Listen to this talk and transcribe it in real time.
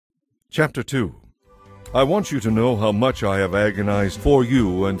Chapter 2. I want you to know how much I have agonized for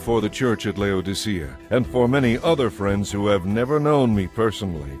you and for the church at Laodicea, and for many other friends who have never known me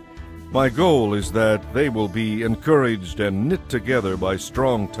personally. My goal is that they will be encouraged and knit together by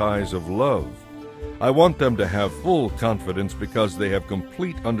strong ties of love. I want them to have full confidence because they have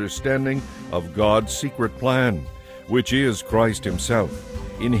complete understanding of God's secret plan, which is Christ Himself.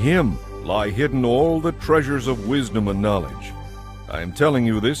 In Him lie hidden all the treasures of wisdom and knowledge. I am telling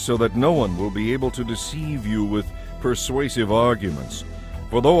you this so that no one will be able to deceive you with persuasive arguments.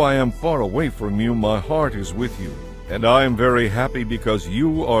 For though I am far away from you, my heart is with you. And I am very happy because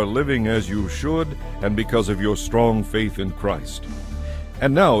you are living as you should and because of your strong faith in Christ.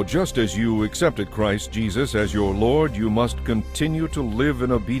 And now, just as you accepted Christ Jesus as your Lord, you must continue to live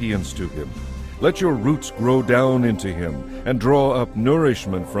in obedience to Him. Let your roots grow down into Him and draw up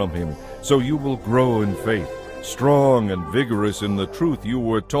nourishment from Him, so you will grow in faith, strong and vigorous in the truth you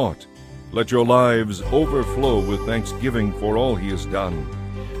were taught. Let your lives overflow with thanksgiving for all He has done.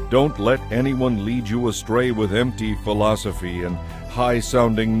 Don't let anyone lead you astray with empty philosophy and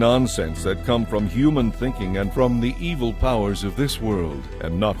high-sounding nonsense that come from human thinking and from the evil powers of this world,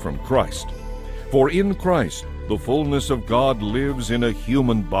 and not from Christ. For in Christ the fullness of God lives in a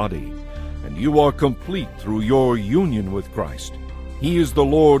human body, and you are complete through your union with Christ. He is the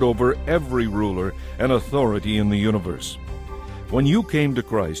Lord over every ruler and authority in the universe. When you came to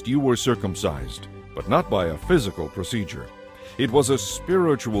Christ, you were circumcised, but not by a physical procedure. It was a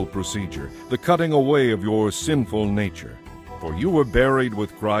spiritual procedure, the cutting away of your sinful nature. For you were buried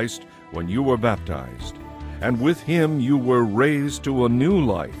with Christ when you were baptized, and with Him you were raised to a new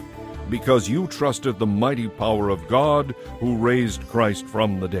life, because you trusted the mighty power of God who raised Christ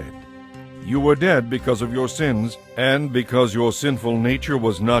from the dead. You were dead because of your sins, and because your sinful nature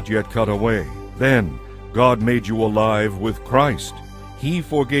was not yet cut away. Then God made you alive with Christ. He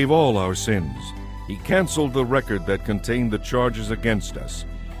forgave all our sins. He canceled the record that contained the charges against us.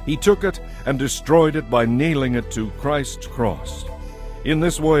 He took it and destroyed it by nailing it to Christ's cross. In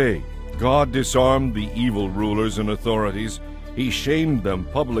this way, God disarmed the evil rulers and authorities. He shamed them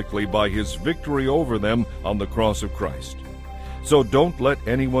publicly by His victory over them on the cross of Christ. So don't let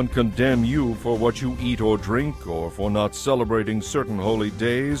anyone condemn you for what you eat or drink, or for not celebrating certain holy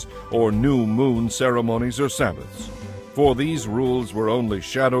days, or new moon ceremonies or Sabbaths. For these rules were only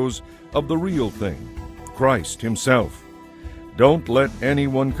shadows of the real thing, Christ Himself. Don't let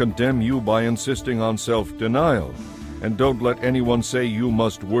anyone condemn you by insisting on self-denial, and don't let anyone say you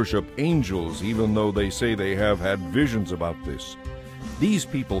must worship angels, even though they say they have had visions about this. These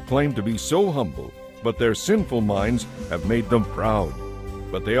people claim to be so humble, but their sinful minds have made them proud.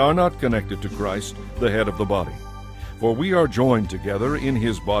 But they are not connected to Christ, the head of the body. For we are joined together in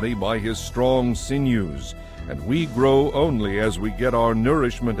His body by His strong sinews, and we grow only as we get our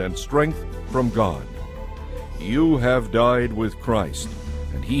nourishment and strength from God. You have died with Christ,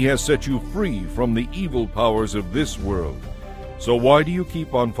 and He has set you free from the evil powers of this world. So why do you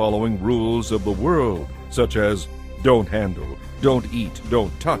keep on following rules of the world, such as don't handle, don't eat,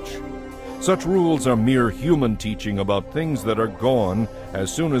 don't touch? Such rules are mere human teaching about things that are gone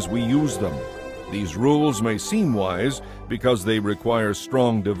as soon as we use them. These rules may seem wise because they require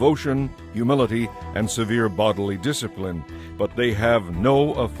strong devotion, humility, and severe bodily discipline, but they have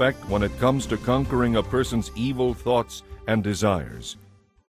no effect when it comes to conquering a person's evil thoughts and desires.